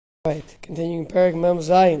Right, continuing Perek Mem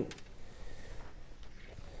Zayin.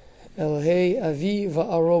 Elohei Avi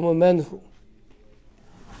Va'aroma Menhu.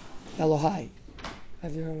 Elohai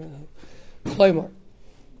Avi Va'aroma Menhu. Kloimar.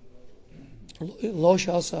 Lo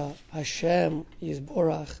Shasa Hashem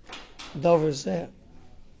Yisborach Dover Zeh.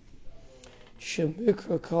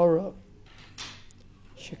 Shemikra Kara.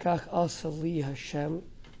 Shekach Asa Li Hashem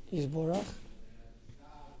Yisborach.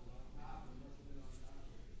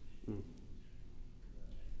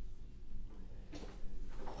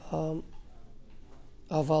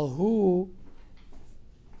 Aval Hu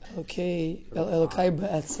Elokai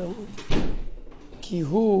Ba'etzem Ki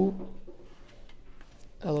Hu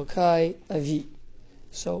Elokai Avi.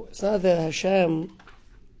 So it's not that Hashem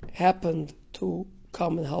happened to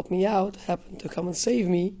come and help me out, happened to come and save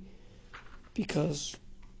me because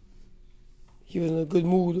he was in a good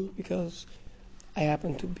mood, because I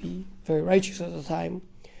happened to be very righteous at the time,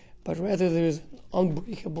 but rather there is an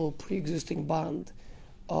unbreakable pre-existing bond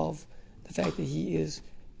of the fact that he is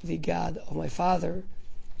the God of my father.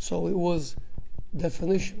 So it was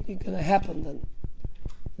definitionally going to happen then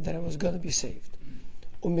that I was going to be saved.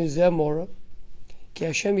 Umizeh mora ki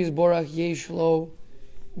Hashem Yisborach yesh lo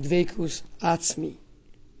dveikus atzmi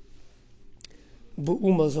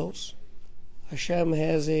bu'umazos. Hashem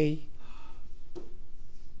has a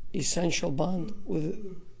essential bond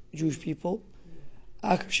with Jewish people.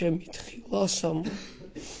 Ak Hashem mitchilasam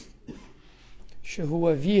shehu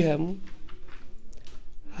avihem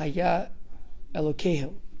haya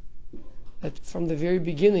elokehem. That from the very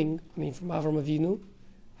beginning, from Avram Avinu,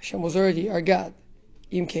 Hashem was already our God.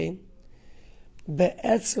 Im Kain.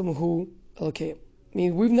 Be'etzem hu elokehem.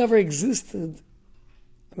 We've never existed,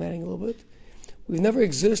 I'm adding a little bit, we've never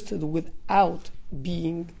existed without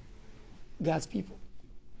being God's people,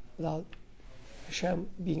 without Hashem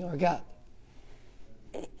being our God.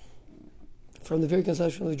 From the very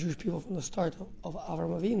conception of the Jewish people, from the start of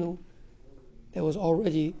Avram Avinu, there was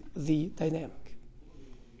already the dynamic,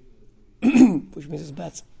 which means it's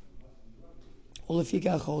betzem.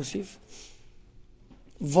 Olefika chosif,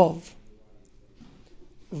 vav,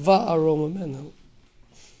 va'aroma menhu.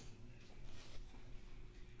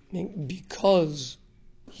 Because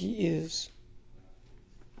he is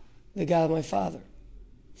the God of my father.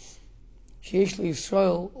 Sheish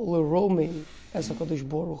Yisrael l'romin es HaKadosh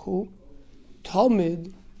Baruch Hu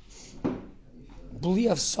tamid bli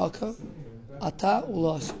afsaka ata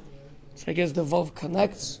ulas. So I guess the vav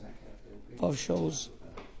connects. Vav shows,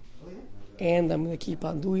 and I'm going to keep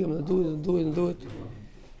on doing. I'm going to do it.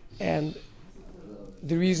 And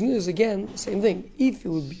the reason is, again, same thing. If it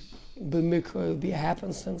would be b'mikra, it would be a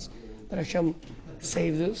happenstance that Hashem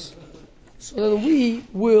saved us, so then we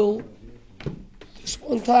will this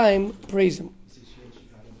one time praise Him.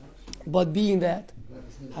 But being that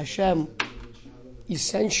Hashem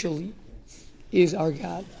essentially is our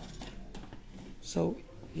God, so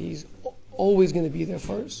He's always going to be there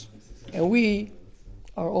first, and we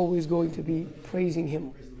are always going to be praising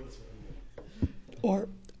Him or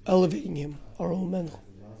elevating Him, our own mench.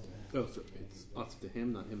 Oh, so it's us to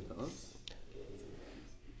Him, not Him to us?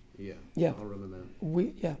 Yeah. I'll remember.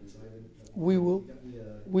 We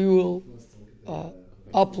will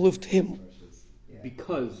uplift Him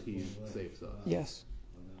because He saves us. Yes.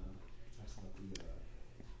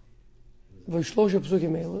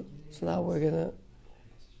 So now we're gonna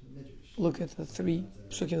look at the three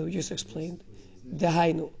psukim that we just explained.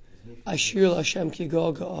 Dehainu, Ashir Hashem ki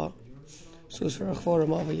gaga, Susra Chvorim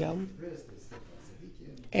Avayam,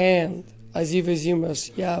 and Aziv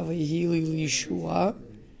Zimras Yavi Hili Lishua,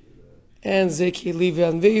 and Zeki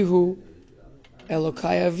Livan Vehu,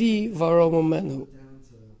 Elokai Avi Varoma Menhu.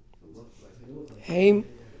 Heim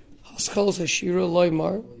Haskal Shira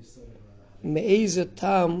Loimar, Me'ezet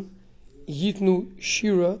Tam Yitnu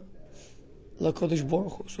Shira LaKodesh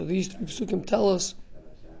Baruch Hu. So these three psukim tell us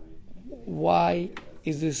why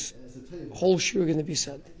is this whole shira going to be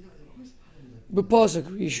said. B'pasuk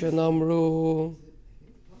Rishon Amru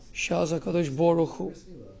Shaz HaKadosh Baruch Hu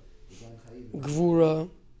Gvura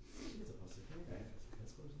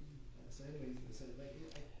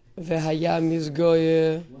V'haya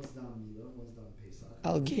Mizgoye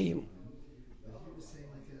Al Geim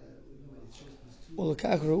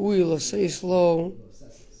Ulakach Ra'ui L'seis Lo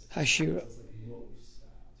Hashira.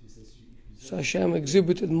 So Hashem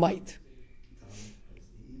exhibited might.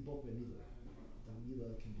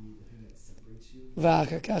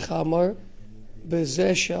 V'achakach Amar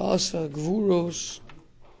B'zeh she'asa Gvuroso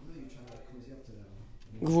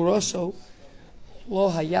Lo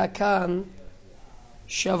haya kan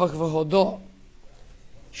Shevach v'hodo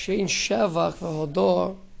Shein Shevach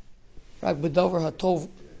v'hodo Rak b'davar hatov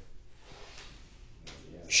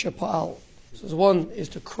Shepa'al. So one is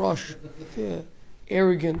to crush the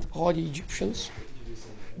arrogant, haughty Egyptians,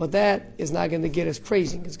 but that is not going to get us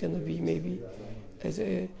praising. It's going to be maybe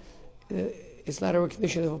it's not a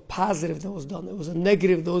recognition of a positive that was done. It was a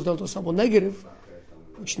negative that was done to someone negative,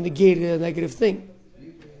 which negated a negative thing.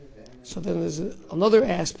 So then there's another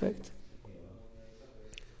aspect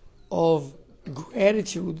of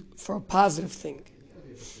gratitude for a positive thing.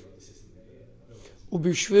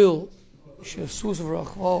 Ubishvil shesus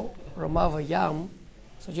v'rachval ramav hayam.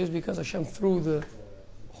 So just because Hashem threw the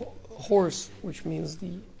horse, which means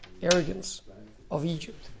the arrogance of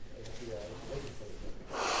Egypt,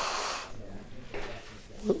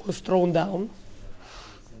 was thrown down,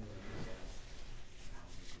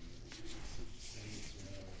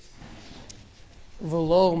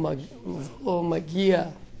 v'lo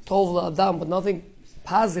magia tov la'adam, but nothing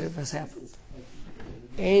positive has happened.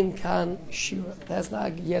 Ein kan shira. That's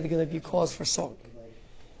not yet going to be cause for song.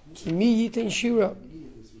 Ki mi yiten shira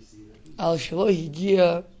al shelo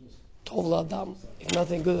higia tov la'adam. If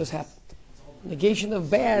nothing good has happened. Negation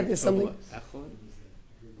of bad is something.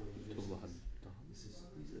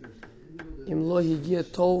 Im lo higia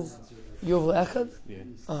tov yov le'echad.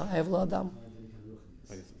 Ev la'adam.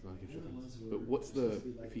 I guess it's not a huge difference.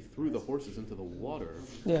 But if he threw the horses into the water,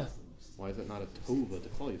 yeah, why is that not a tova to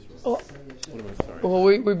call Yisrael? Oh. What am I sorry? Well,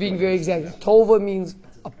 we're being very exact. Tova means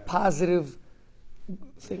a positive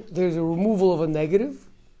thing. There's a removal of a negative,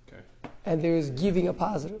 Okay. and there is giving a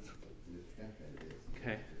positive.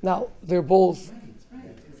 Okay. Now, they're both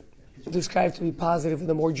described to be positive in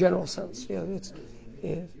the more general sense. It's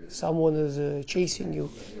if someone is chasing you,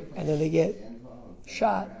 and then they get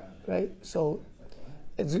shot, right? So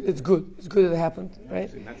it's good. It's good that it happened, right?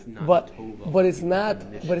 But it's not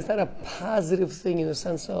a positive thing in the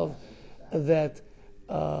sense of that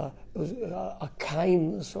it was a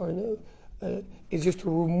kindness or it's just a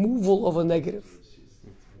removal of a negative,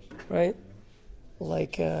 right?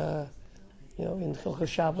 Like in Hilchos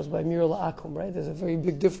Shabbos by Mir La'akum, right? There's a very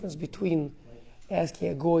big difference between asking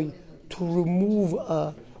a goy to remove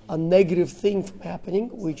a negative thing from happening,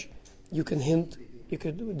 which you can hint, you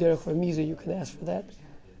could do derech remiza, you can ask for that.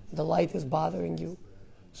 The light is bothering you,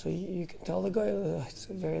 so you can tell the guy, it's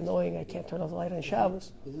very annoying, I can't turn off the light on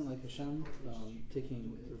Shabbos. Isn't like Hashem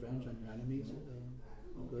taking revenge on your enemies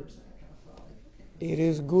good? It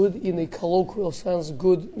is good in a colloquial sense.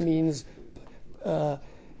 Good means that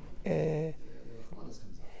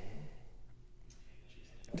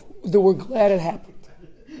we're glad it happened,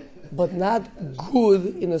 but not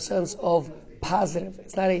good in the sense of positive.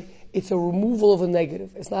 It's a removal of a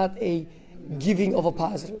negative. It's not a giving of a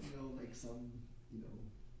positive.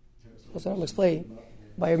 That's what I'm explaining.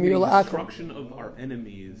 By Amir La'akum. Destruction of our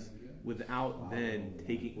enemies without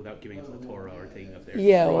giving it to the Torah or taking up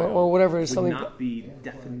their or whatever is something would not be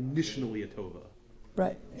definitionally a tova.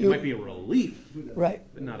 Right. It might be a relief. Right.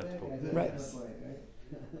 But not a tova. Right.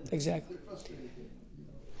 Exactly.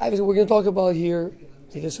 Obviously, we're going to talk about here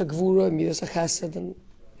Midas HaGvura, Midas HaChesed, and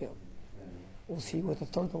we'll see what the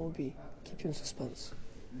third one will be. Keep you in suspense.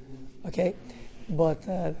 Okay? But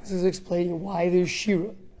this is explaining why there's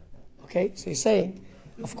Shira. Okay? So he's saying,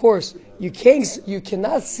 of course, you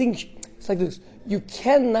cannot sing, it's like this, you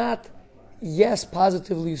cannot,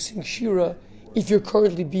 positively sing Shira if you're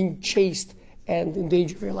currently being chased and in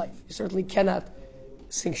danger of your life. You certainly cannot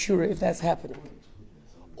sing Shira if that's happening.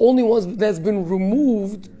 Only once that's been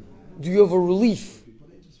removed do you have a relief.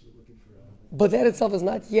 But that itself is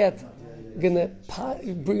not yet going to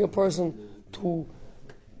bring a person to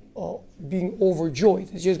being overjoyed.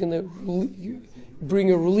 It's just going to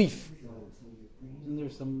bring a relief. Isn't there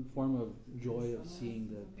some form of joy of seeing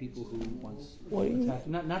the people who once attacked?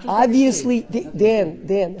 Not just obviously,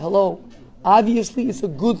 Dan, hello. Obviously, it's a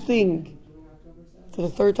good thing for the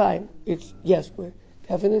third time. We're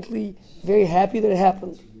definitely very happy that it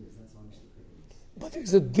happened. But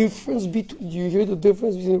there's a difference between, you hear the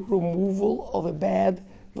difference between removal of a bad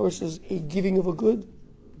versus a giving of a good?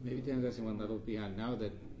 Maybe Dan's asking one level beyond now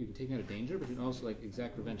that you can take me out of danger, but you can also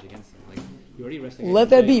exact revenge against them. Like you already arrested. Let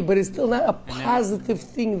that be, but it's still not a positive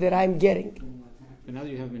thing that I'm getting. But now that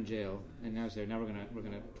you have him in jail, and now we're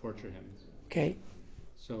gonna torture him. Okay.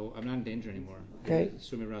 So I'm not in danger anymore. Okay.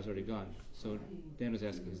 Sumi Ra's already gone. So Dan was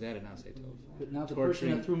asking, is that an Asay Tov? But now the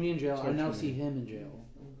person that threw me in jail, I now see him in jail.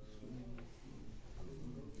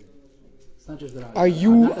 It's not just that Are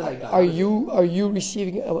you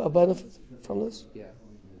receiving a benefit from this? Yeah.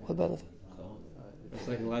 What benefit? It's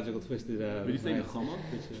like a logical twisted. Did you say Nechama?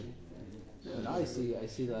 Now I see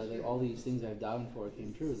that all these things I've doubted for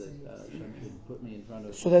came true. That Hashem should put me in front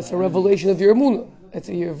of. So that's a revelation of your emunah.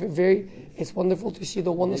 It's wonderful to see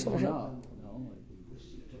the oneness of Hashem. No.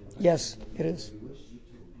 Yes, it is.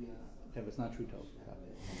 Yeah, but it's not true Tov.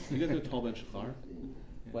 You guys know Tal Ben Shachar?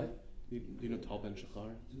 What? You know Tal Ben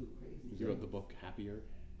Shachar? He wrote the book Happier.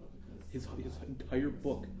 His entire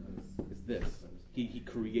book is this. He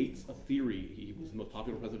creates a theory. He was the most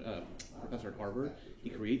popular professor at Harvard. He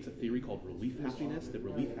creates a theory called relief happiness, that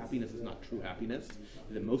relief happiness is not true happiness,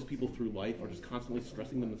 and that most people through life are just constantly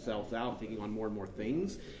stressing themselves out, taking on more and more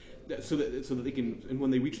things, so that they can, and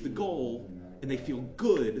when they reach the goal and they feel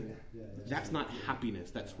good, that's not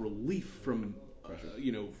happiness. That's relief from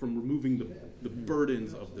from removing the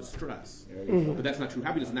burdens of the stress. Mm-hmm. But that's not true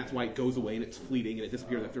happiness, and that's why it goes away and it's fleeting and it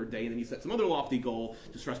disappears after a day, and then you set some other lofty goal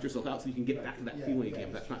to stress yourself out so you can get back to that feeling again.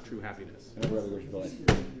 But that's not true happiness. I know Rabbi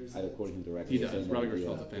Gershfeld, either quoting him directly. He does. Rabbi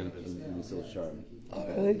Gershfeld's a fan of his. In the Sil Sharm. Oh,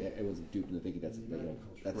 really? Everyone's duped into thinking that's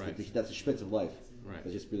Right. that's the schmitz of life. Right.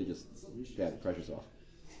 It's just really just the pressure's off.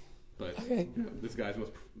 But Okay. this guy's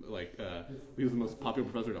most he was the most popular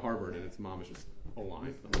professor at Harvard, and his mom is just a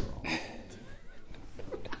line.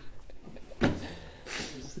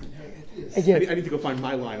 Again, I need to go find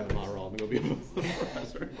my line in the Maharal and go be a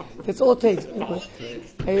professor. that's all it takes.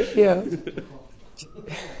 Yeah.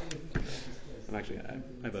 And actually, I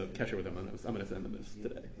have a kesher with him. I'm going to send him this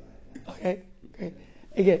today. Okay.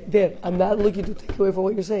 Again, Dan, I'm not looking to take away from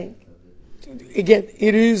what you're saying. Again,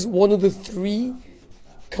 it is one of the three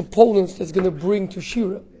components that's going to bring to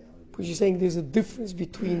Shira. Because you're saying there's a difference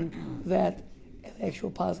between that and actual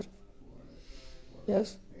positive.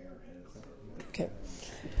 Yes? Okay.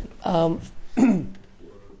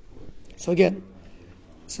 So again,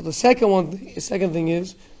 the second thing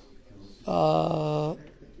is, we're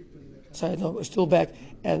still back.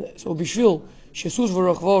 And so Bishvil, Shesus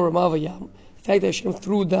v'rochvo Ramavayam, the fact that Hashem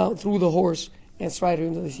threw the horse and stride her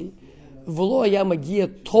into the sea. V'lo hayam agia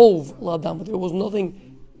tov l'adam, there was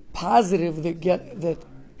nothing positive that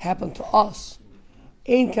happened to us.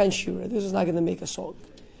 Ein kan shira, this is not going to make a song.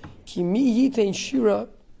 Ki mi yitein shira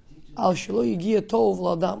al shelo yigia tov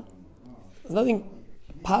l'adam. There's nothing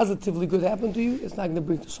positively good happened to you, it's not going to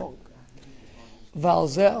bring the song. Val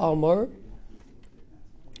ze amar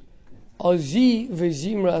Azi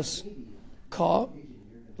vezimras ka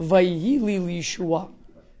vayhi li lishua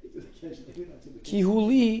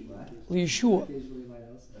kihuli lishua.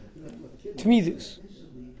 To me, this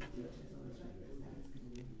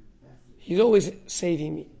he's always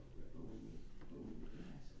saving me.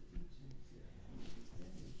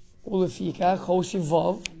 Ulefika chosi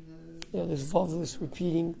vav, this vav, this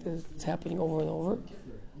repeating, that's happening over and over.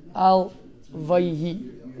 Al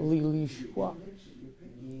vayhi li lishua.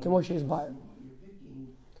 Moshe is Bayer.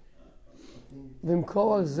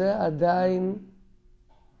 V'imkoach ze adayin.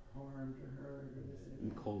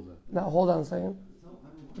 Now hold on a second.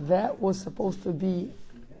 That was supposed to be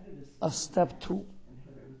a step 2.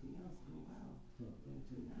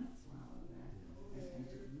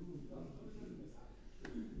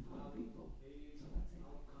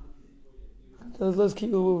 So let's keep.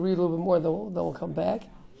 We'll read a little bit more. Then we'll come back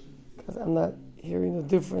because I'm not hearing the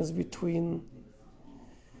difference between.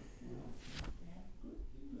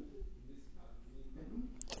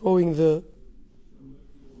 Throwing the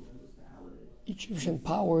Egyptian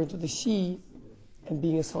power into the sea and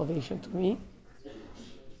being a salvation to me.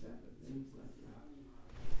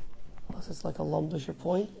 Unless it's like a lumdisher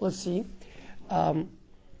point. Let's see. V'imkol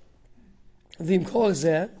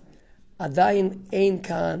zeh adayin ein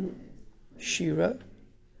kan shira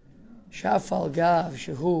shafal gav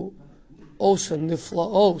shehu osa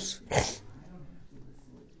niflaos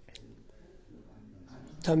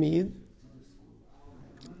tamid.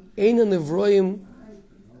 Ein nevroim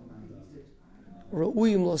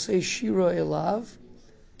ra'uyim l'sei shira elav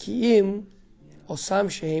ki'im osam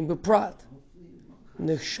shehem beprat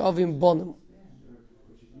nechshavim bonim.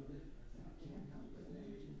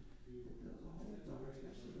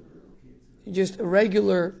 Just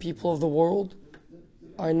regular people of the world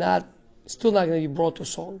are still not going to be brought to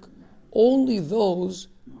song. Only those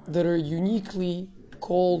that are uniquely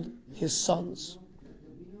called his sons.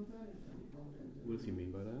 What does he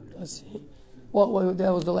mean by that? Let's see. Well,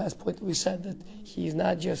 that was the last point that we said, that he's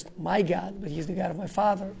not just my God, but he's the God of my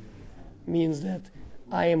father. Means that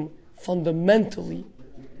I am fundamentally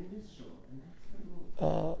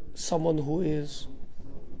someone who is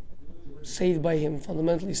saved by him,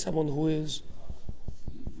 fundamentally someone who is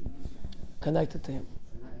connected to him.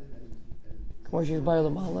 Ki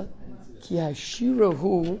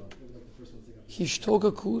hashirahu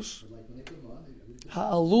hishtokakus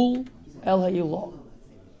ha'alul el ha'ilah.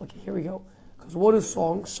 Okay, here we go. Because what is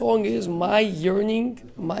song? Song is my yearning,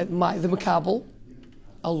 the makabel.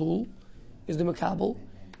 Alul is the makabel.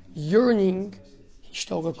 Yearning,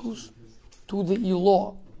 hishtokakus, to the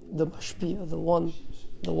ilah. the mashpia, the one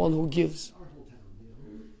who gives,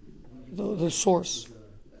 the source.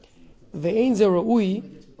 Ve'ein ze ra'ui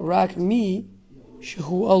rak mi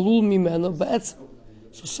shehu alul mimeno ba'etzem.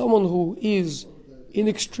 So someone who is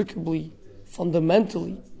inextricably,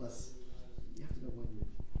 fundamentally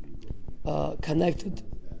connected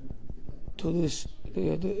to this,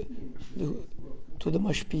 to the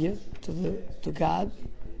mashpia, to God,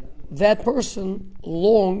 that person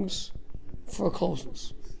longs for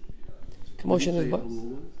closeness. Commotion is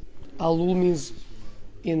alul means,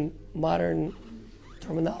 in modern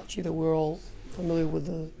terminology that we're all familiar with,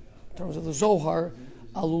 the terms of the Zohar,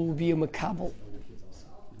 alul will be a makabel,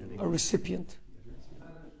 a recipient.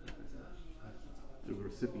 The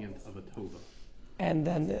recipient of a tova. And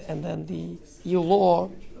then the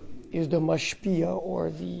Yilor is the mashpia, or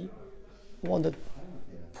the one that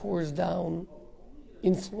pours down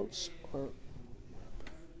influence, or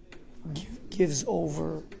gives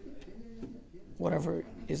over whatever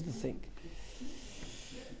is the thing.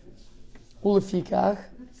 Ulefikach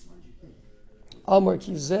Amar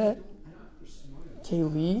Kizeh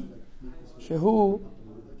Keli Shehu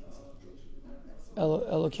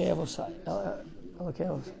Elokei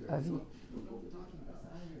Avi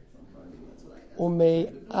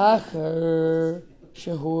Umei Acher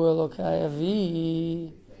Shehu Elokei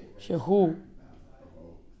Avi Shehu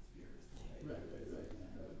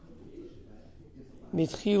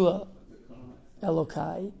Mitchila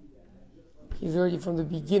Elokai. He's already from the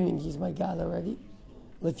beginning, he's my God already.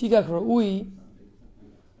 Lefikach Ra'ui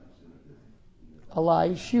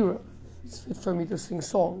Alai Shira. It's fit for me to sing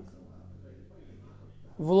song.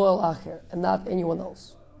 V'lo el acher, and not anyone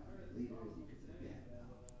else.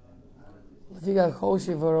 Lefikach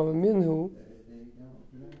Hoshi V'Rav Minhu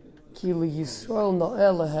Ki Li Yisrael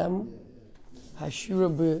No'el Lehem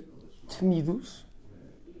Hashira B'Tmidus.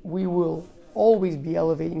 We will always be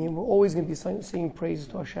elevating him. We're always going to be singing praises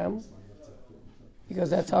to Hashem, because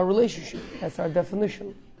that's our relationship. That's our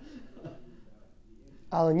definition.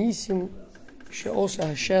 Al Nisim She'osa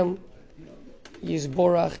Hashem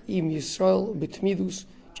Yisborach Im Yisrael B'Tmidus.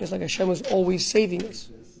 Just like Hashem is always saving us,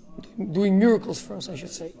 doing miracles for us, I should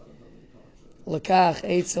say. Lekach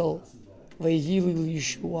Eitzel V'Yili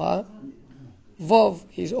Yeshua Vov.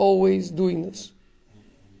 He's always doing this.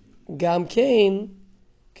 Gam Kain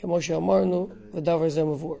Kemoshe Amarnu V'Davar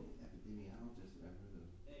Zemavur.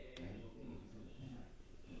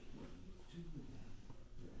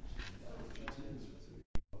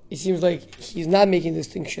 It seems like he's not making a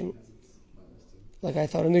distinction, like I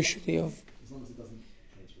thought initially, of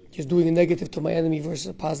just doing a negative to my enemy versus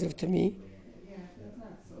a positive to me.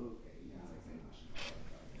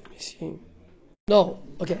 Let me see. No,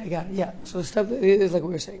 okay, I got it. Yeah, so the step is like we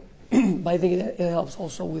were saying, but I think it helps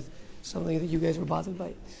also with something that you guys were bothered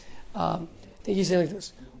by. I think he's saying like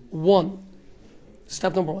this.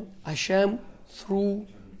 Step number one, Hashem threw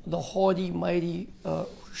the haughty, mighty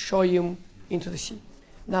Shoyim into the sea.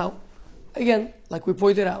 Now, again, like we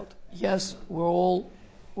pointed out, yes, we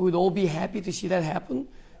would all be happy to see that happen,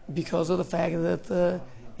 because of the fact that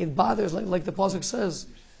it bothers, like the pasuk says,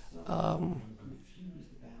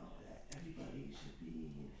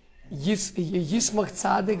 Yismach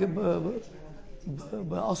Tzadik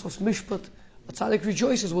B'asos Mishpat. A Tzadik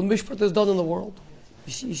rejoices when Mishpat is done in the world.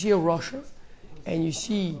 You see a Russia, and you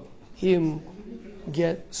see him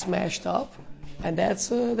get smashed up, and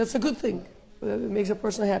that's a good thing. It makes a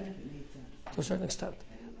person happy to a certain extent.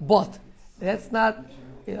 But that's not,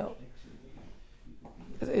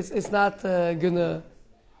 it's not gonna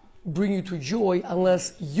bring you to joy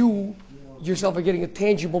unless you yourself are getting a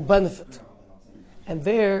tangible benefit. And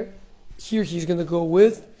here he's gonna go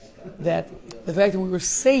with that, the fact that we were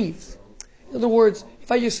saved. In other words,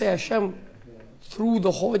 if I just say Hashem threw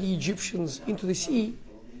the haughty Egyptians into the sea,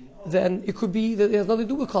 then it could be that it has nothing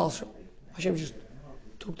to do with Klal Yisrael. Hashem just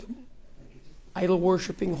took them idol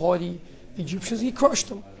worshipping, haughty Egyptians, he crushed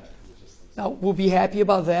them. Now, we'll be happy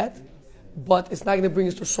about that, but it's not going to bring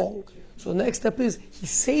us to song. So the next step is, he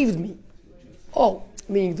saved me. Oh,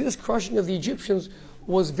 meaning this crushing of the Egyptians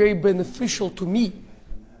was very beneficial to me.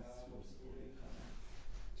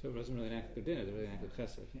 So it wasn't really an act of din, it was really an act of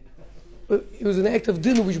chesed. It was an act of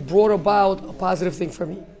din which brought about a positive thing for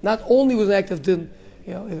me. Not only was it an act of din,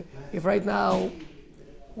 if right now,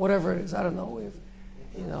 whatever it is, I don't know, if,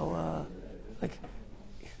 like,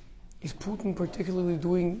 is Putin particularly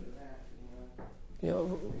doing,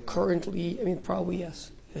 currently, I mean, probably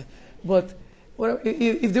yes. But whatever,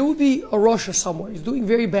 if there would be a Russia somewhere, he's doing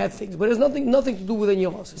very bad things, but it has nothing to do with any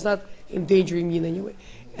of us. It's not endangering me in any way.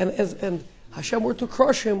 And Hashem were to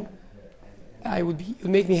crush him, it would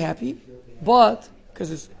make me happy. But,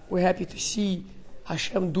 because we're happy to see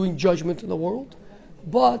Hashem doing judgment in the world,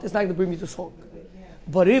 but it's not going to bring me to song.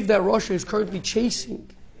 But if that Rasha is currently chasing,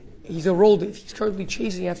 he's a Rodef, he's currently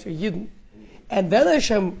chasing after Yidden, and then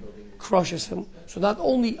Hashem crushes him, so not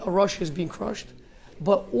only a Rasha is being crushed,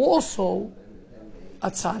 but also a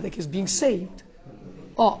tzaddik is being saved.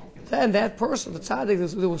 Oh, then that person, the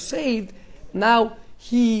tzaddik that was saved, now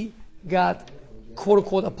he got quote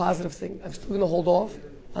unquote a positive thing. I'm still going to hold off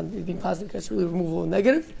on being positive because it's really removal of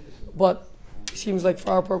negative, but it seems like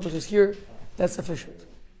for our purposes here, that's sufficient.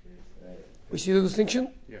 We see the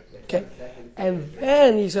distinction? Yeah. Okay. And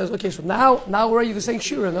then he says, okay, so now we're ready to say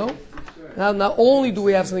Shira, no? Now, not only do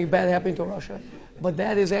we have something bad happening to Russia, but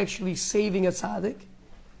that is actually saving a tzaddik.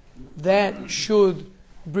 That should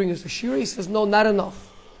bring us to Shira. He says, no, not enough.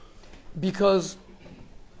 Because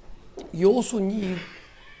you also need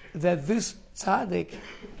that this tzaddik,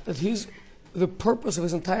 the purpose of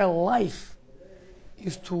his entire life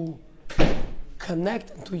is to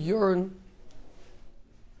connect and to yearn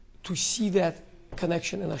to see that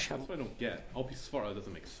connection in Hashem. That's what I don't get. Al Pi Svara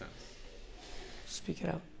doesn't make sense. Speak it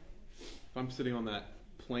out. If I'm sitting on that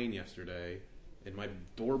plane yesterday and my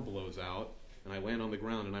door blows out and I land on the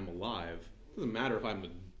ground and I'm alive, it doesn't matter if I'm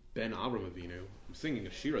Ben Avram Avinu. I'm singing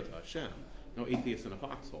a shira to Hashem. No atheist in a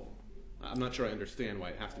foxhole. I'm not sure I understand why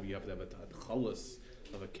it has to be up to have a chalus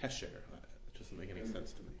of a kesher. It doesn't make any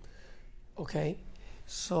sense to me. Okay,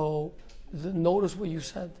 so notice what you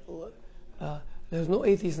said. There's no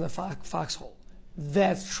atheist in a foxhole.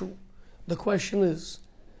 That's true. The question is,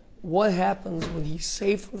 what happens when he's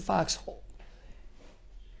saved from the foxhole?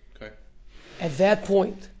 Okay. At that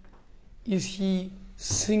point, is he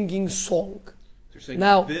singing song? So you're saying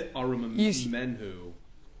Now, Bit Arum Menhu,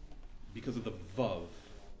 because of the Vav,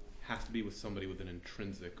 has to be with somebody with an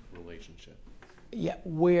intrinsic relationship. Yeah,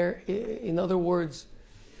 where, in other words,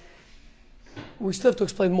 we still have to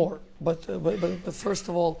explain more. But first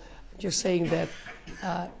of all, just saying that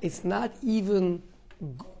it's not even,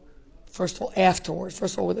 first of all, afterwards.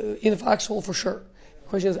 First of all, in the foxhole for sure. The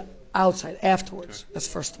question is outside, afterwards. Okay. That's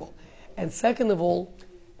first of all. And second of all,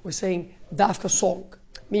 we're saying dafka song.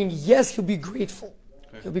 Meaning, yes, he'll be grateful.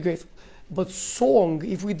 Okay. He'll be grateful. But song,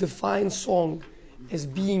 if we define song as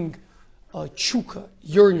being chuka,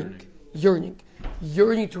 yearning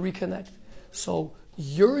to reconnect. So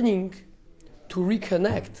yearning to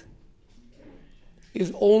reconnect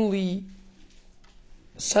is only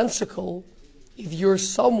sensical if you're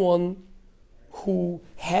someone who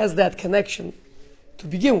has that connection to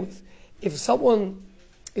begin with. If someone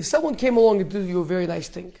came along and did you a very nice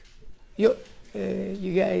thing, you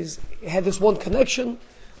guys had this one connection,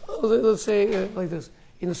 let's say like this,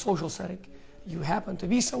 in a social setting. You happen to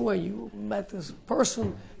be somewhere, you met this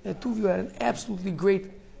person, the two of you had an absolutely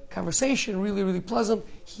great conversation, really, really pleasant.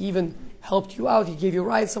 He even helped you out, he gave you a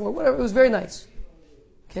ride somewhere, whatever, it was very nice.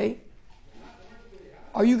 Okay?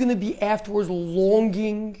 Are you going to be afterwards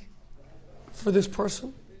longing for this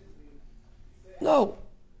person? No.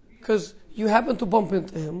 Because you happen to bump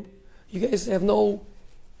into him, you guys have no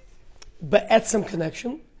be'etzem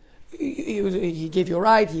connection. He gave you a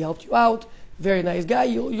ride, he helped you out, very nice guy,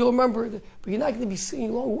 you'll remember it, but you're not going to be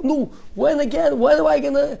singing along. No, when am I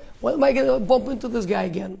gonna bump into this guy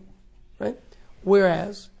again? Right?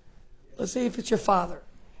 Whereas, let's say if it's your father,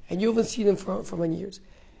 and you haven't seen him for many years,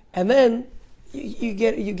 and then you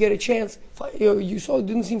get a chance,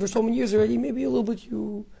 didn't see him for so many years already, maybe a little bit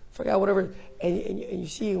you forgot whatever, and you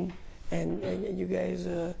see him, and you guys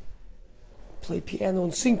play piano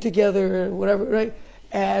and sing together, whatever, right?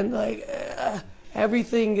 And like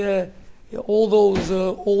everything, all those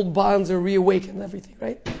old bonds are reawakened and everything,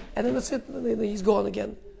 right? And then that's it. Then he's gone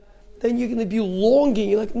again. Then you're going to be longing.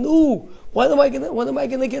 You're like, no, when am I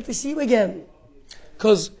going to get to see him again?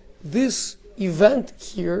 Because this event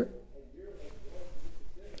here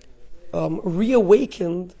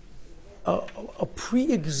reawakened a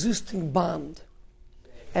pre-existing bond,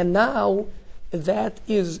 and now that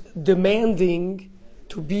is demanding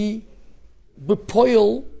to be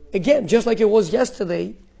bepoil again, just like it was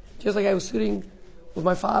yesterday. Just like I was sitting with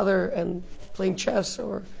my father and playing chess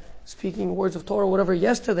or speaking words of Torah or whatever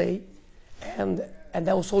yesterday, and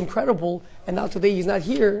that was so incredible, and now today he's not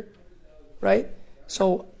here, right?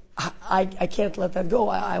 So I can't let that go.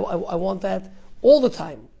 I want that all the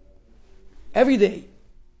time, every day.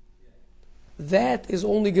 That is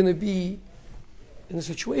only going to be in a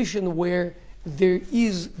situation where there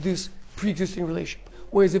is this pre-existing relationship.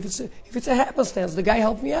 Whereas if it's a happenstance, the guy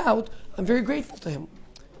helped me out, I'm very grateful to him.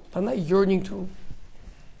 But I'm not yearning to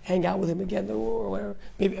hang out with him again or whatever.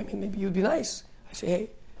 Maybe it would be nice. I say,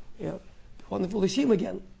 hey, wonderful to see him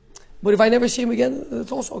again. But if I never see him again,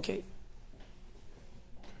 that's also okay.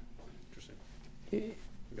 Interesting.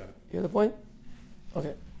 You hear the point?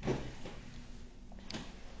 Okay.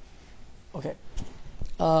 Okay.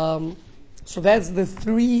 So that's the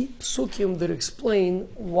three psukim that explain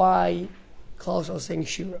why Klaus is saying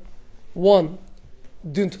Shira. One,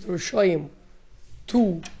 Din to the Rishayim.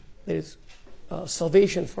 Two, there is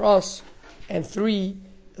salvation for us. And three,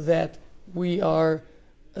 that we are,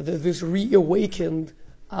 this reawakened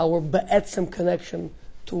our Ba'etzem connection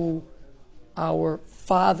to our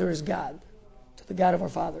Father's God, to the God of our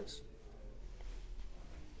fathers.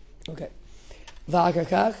 Okay.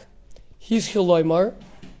 Va'akakach, Hizchil Loimar,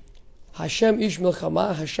 Hashem ish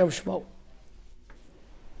milchama, Hashem shmo.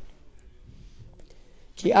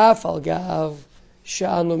 Ki af al gav,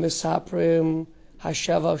 she'anu misaprim,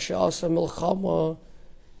 Hashevav she'asa milchama,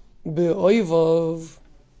 be'oivav.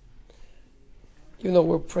 Even though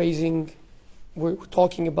we're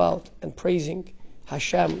talking about and praising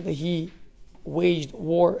Hashem, that He waged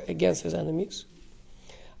war against His enemies.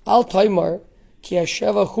 Al taimar, ki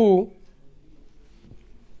Hashevahu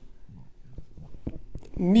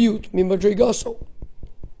mute mimadrigaso.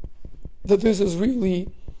 That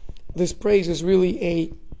this praise is really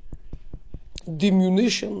a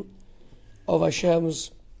diminution of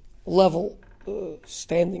Hashem's level,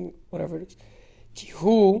 standing, whatever it is.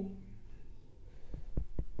 Tihu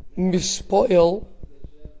mispoil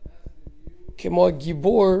kemo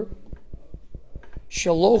gibor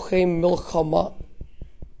shalochem milchama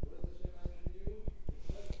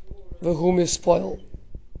vehu mispoil.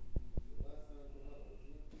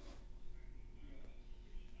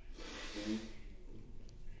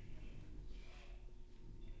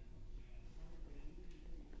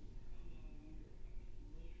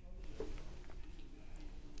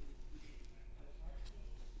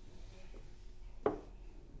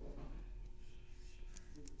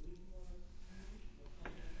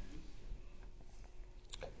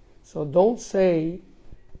 So don't say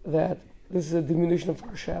that this is a diminution of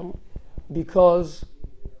Hashem because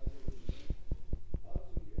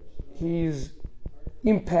He's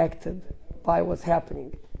impacted by what's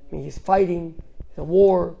happening. I mean, He's fighting the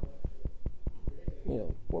war.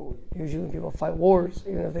 Usually when people fight wars,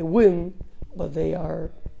 even if they win, but they are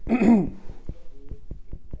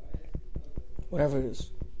whatever it is,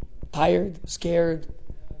 tired, scared,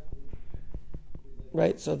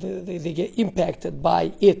 right? So they get impacted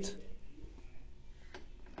by it.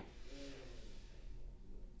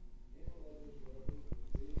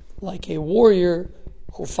 Like a warrior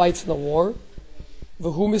who fights in a war,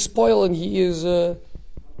 the whom is spoiled and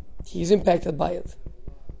he's impacted by it.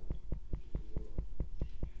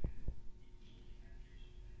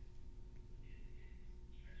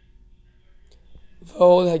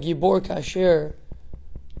 V'od hagibor kasher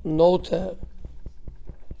nota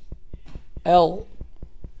el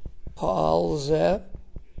pa'al zeh.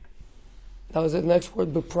 That was the next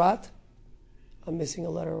word, beprat. I'm missing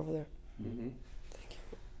a letter over there. Mm-hmm.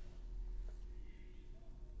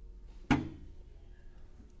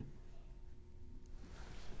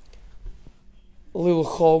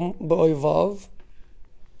 Lilchom be'oivav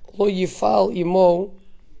lo yifal imo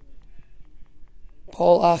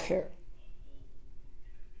Paul acher.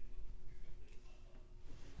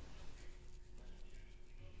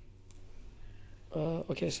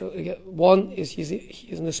 Okay, so again, one is he's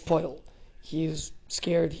in the spoil. He's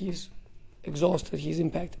scared, he's exhausted, he's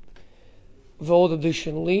impacted. Though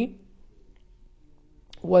additionally,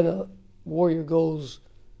 when a warrior goes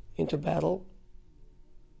into battle,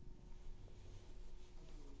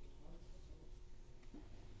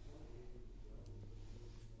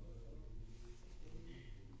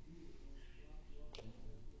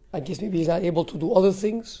 I guess maybe he's not able to do other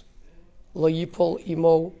things. Lo yipol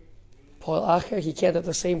imo Paul acher. He can't at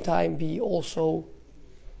the same time be also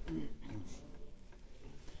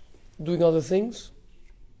doing other things,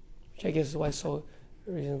 which I guess is why I saw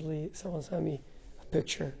recently someone sent me a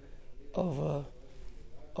picture of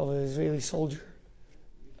an Israeli soldier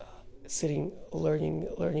sitting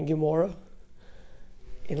learning Gemara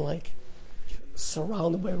in like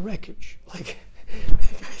surrounded by wreckage, like the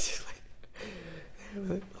guy's just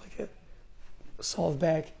like a soft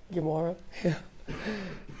back Gemara. Yeah.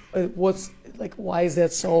 What's like? Why is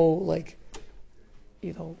that so like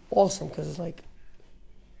awesome? Because it's like,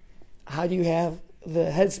 how do you have the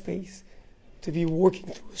headspace to be working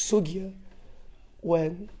through a sugya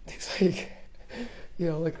when it's like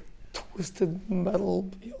like twisted metal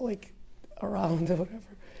like around or whatever,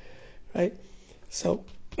 right? So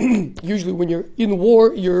usually when you're in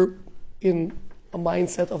war, you're in a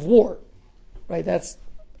mindset of war, right? That's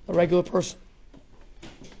a regular person.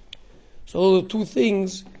 So those are two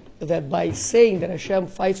things that by saying that Hashem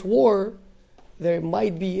fights war, there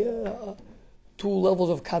might be two levels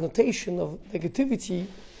of connotation of negativity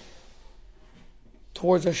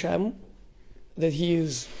towards Hashem, that he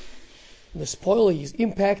is the spoiler, he's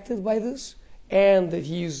impacted by this, and that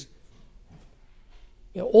he's,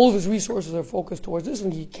 all of his resources are focused towards this,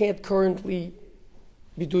 and he can't currently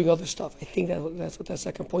be doing other stuff. I think that's what that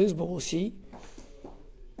second point is, but we'll see.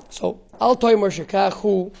 So, Al Toimer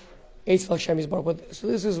Shekachu Eitz Hashem Yisbarach. So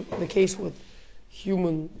this is the case with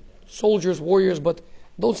human soldiers, warriors, but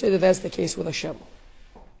don't say that that's the case with Hashem.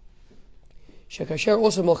 Shekasher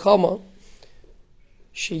Osa Melchama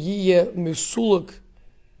Sheyiyeh Misuluk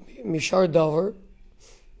Mishar Davar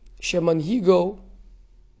Shemanhigo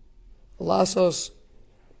Lasos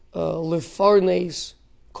Lefarnes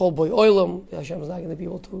Kol Boy Oilam. Hashem is not going to be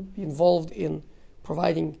able to be involved in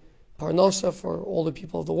providing parnasa for all the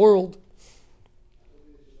people of the world.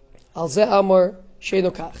 Al Ze Amar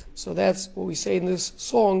Sheinokach. So that's what we say in this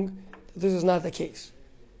song, that this is not the case.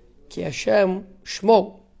 Ki Hashem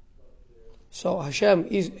Shmo. So Hashem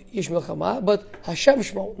is Ish Milchama, but Hashem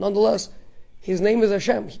Shmo. Nonetheless, his name is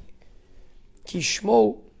Hashem. Ki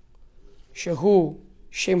Shmo Shehu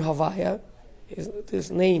Shem Havaya. This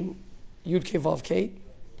name, Yud Kei Vav Kei.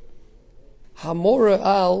 Hamora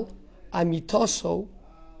Al Amitoso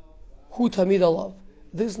Hu Tamid Alav.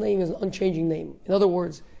 This name is an unchanging name. In other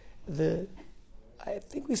words, I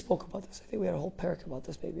think we spoke about this. I think we had a whole parak about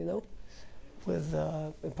this, maybe, with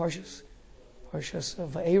in Parshas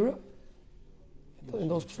Va'era, in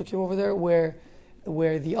those psukim over there, where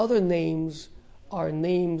the other names are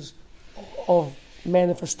names of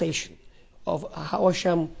manifestation of how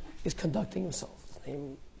Hashem is conducting Himself. The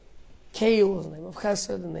name Kael is the name of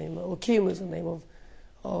Chesed. The name Elokim is the name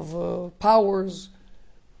of powers.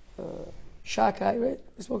 Shakai, right?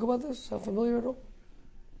 We spoke about this. Sound familiar at all?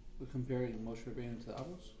 We're comparing Moshe Rabbeinu to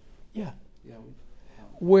Avos? Yeah. Yeah.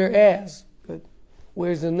 Whereas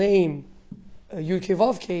the name Yud Kei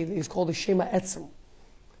Vav Kei is called the Shema Etzem,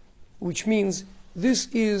 which means this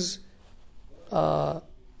is, no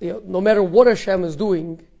matter what Hashem is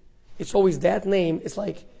doing, it's always that name. It's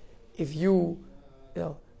like if you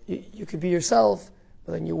could be yourself,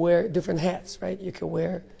 but then you wear different hats, right? You can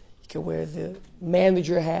wear the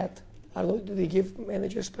manager hat. I don't know, do they give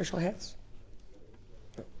managers special hats?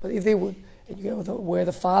 But if they would, and you can wear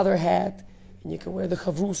the father hat, and you can wear the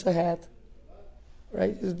chavrusa hat,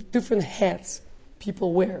 right? There's different hats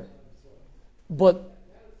people wear, but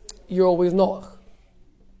you're always Noach,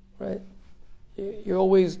 right? You're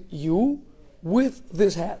always you with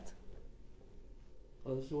this hat.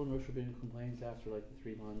 Well, this is when Moshe Rabbeinu complains after like the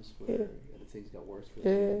 3 months where things got worse for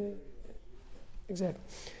him. Exactly.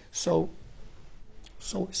 So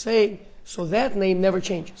that name never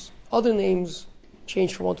changes. Other names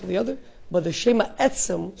change from one to the other, but the Shema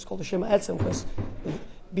Etzem, it's called the Shema Etzem because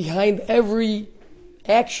behind every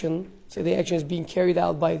action, say the action is being carried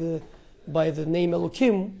out by the name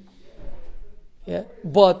Elokim,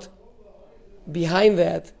 but behind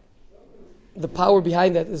that, the power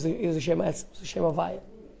behind that is the Shema Etzem, the Shema Vaya.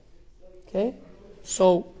 Okay,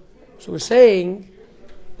 so we're saying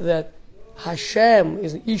that Hashem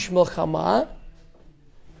is Ish Melchama,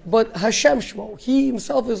 but Hashem Shmo, He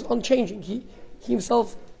Himself is unchanging. He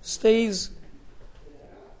Himself stays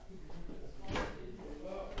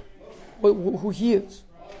who He is.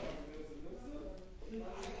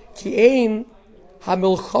 Ki ein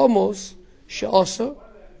hamilchamos she'asa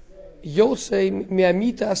yosei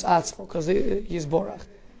mi'amitas atzmo, because He's borach.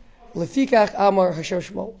 Lefikach amar Hashem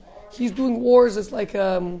Shmo. He's doing wars. It's like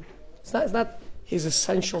it's not His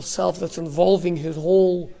essential self that's involving His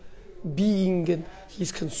whole being, and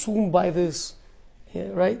He's consumed by this,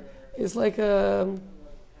 right? It's like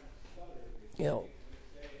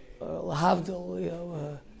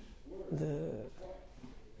lahavdil, the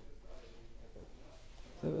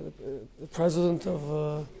president of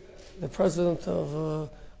a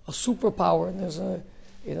superpower, and there's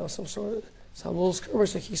some little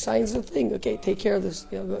skirmish. Like he signs the thing. Okay, take care of this.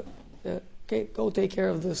 Okay, go take care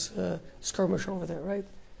of this skirmish over there, right?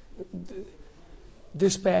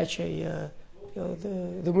 Dispatch the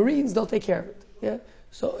Marines. They'll take care of it. Yeah.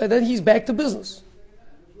 So and then he's back to business,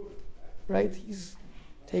 right? He's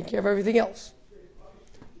taking care of everything else.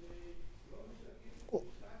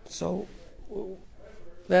 So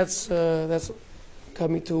that's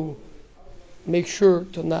coming to make sure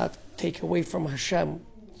to not take away from Hashem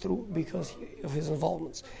because of his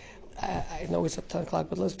involvements. I know it's at 10 o'clock,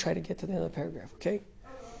 but let's try to get to the end of the paragraph, okay?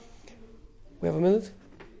 We have a minute?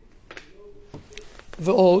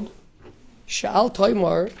 V'od, she'al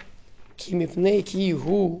toimar, ki mipnei ki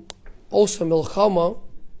hu osa milchama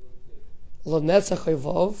l'netzach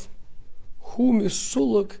evav, hu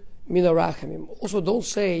misuluk min harachamim. Also, don't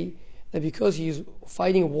say that because he's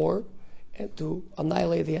fighting a war and to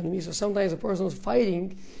annihilate the enemy, so sometimes a person who's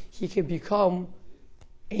fighting, he can become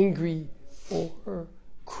angry or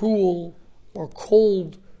cruel or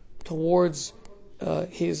cold towards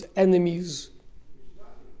his enemies'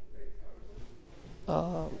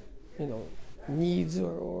 needs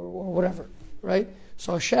or whatever, right?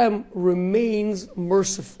 So Hashem remains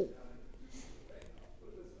merciful.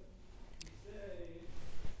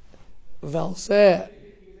 Valseh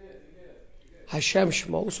Hashem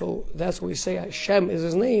Shmo, so that's what we say Hashem is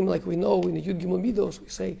his name, like we know in the Yud Gimel Midos, we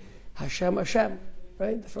say Hashem Hashem,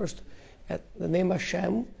 right? The name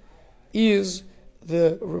Hashem is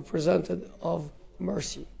the representative of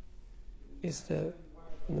mercy. In the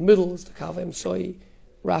middle is the Kavem Soi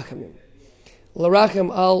Rachamim.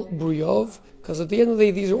 Larachem al Bruyov, because at the end of the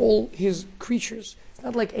day, these are all his creatures. It's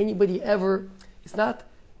not like anybody ever, it's not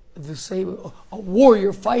the same, a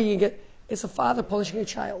warrior fighting it. It's a father punishing a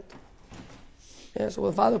child. Yeah, so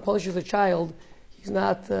when a father punishes a child, he's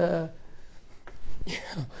not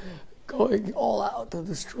going all out to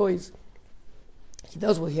destroy. He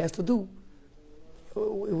does what he has to do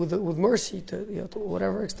with mercy to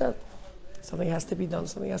whatever extent. Something has to be done.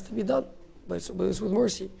 But it's with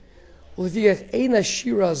mercy. So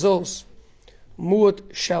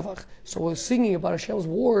we're singing about Hashem's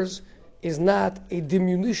wars is not a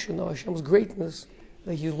diminution of Hashem's greatness,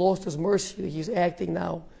 that He's lost His mercy, that He's acting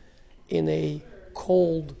now in a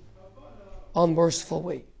cold, unmerciful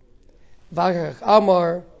way. V'achar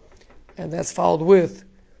Amar, and that's followed with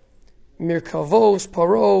Mirkavos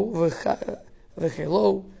Paro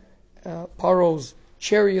v'chelo, Paro's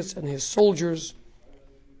chariots and his soldiers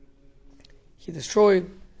he destroyed.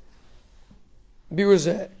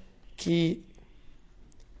 Biruze ki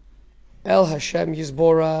El Hashem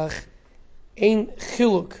Yisborach ein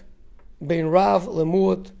chiluk bein rav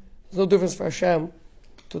lemuot. There's no difference for Hashem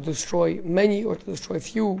to destroy many or to destroy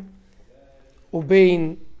few.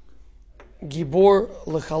 Ubein gibor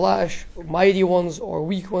lechalash, mighty ones or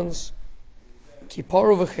weak ones. Ki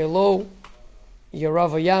paro v'chelo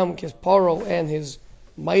Yeravayam, kis Paro and his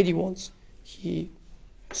mighty ones he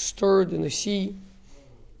stirred in the sea.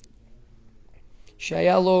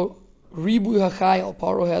 Shayalo ribu hachayil,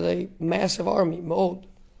 Paro had a massive army, Me'od.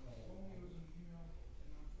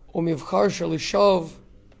 Umivchar shalishav,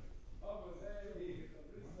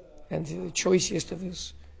 and the choicest of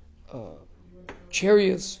his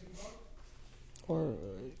chariots or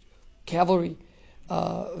cavalry.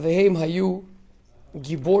 Vehem hayu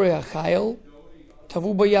gibore hachayil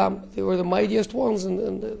Tavu Bayam, they were the mightiest ones,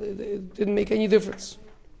 and it didn't make any difference.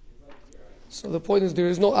 So the point is, there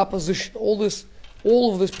is no opposition. All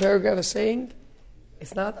of this paragraph is saying,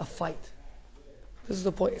 it's not a fight. This is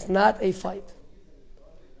the point. It's not a fight.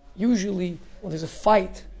 Usually, when there's a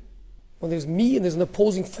fight, when there's me and there's an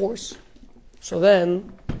opposing force, so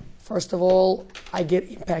then, first of all, I get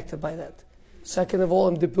impacted by that. Second of all,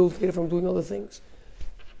 I'm debilitated from doing other things.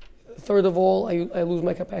 Third of all, I lose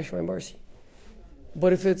my compassion, my mercy.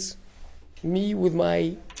 But if it's me with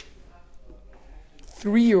my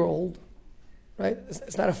 3-year-old, right?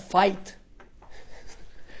 It's not a fight.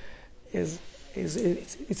 It's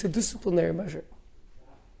a disciplinary measure,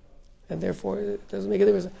 and therefore it doesn't make a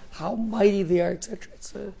difference how mighty they are,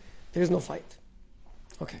 etc. There's no fight.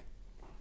 Okay.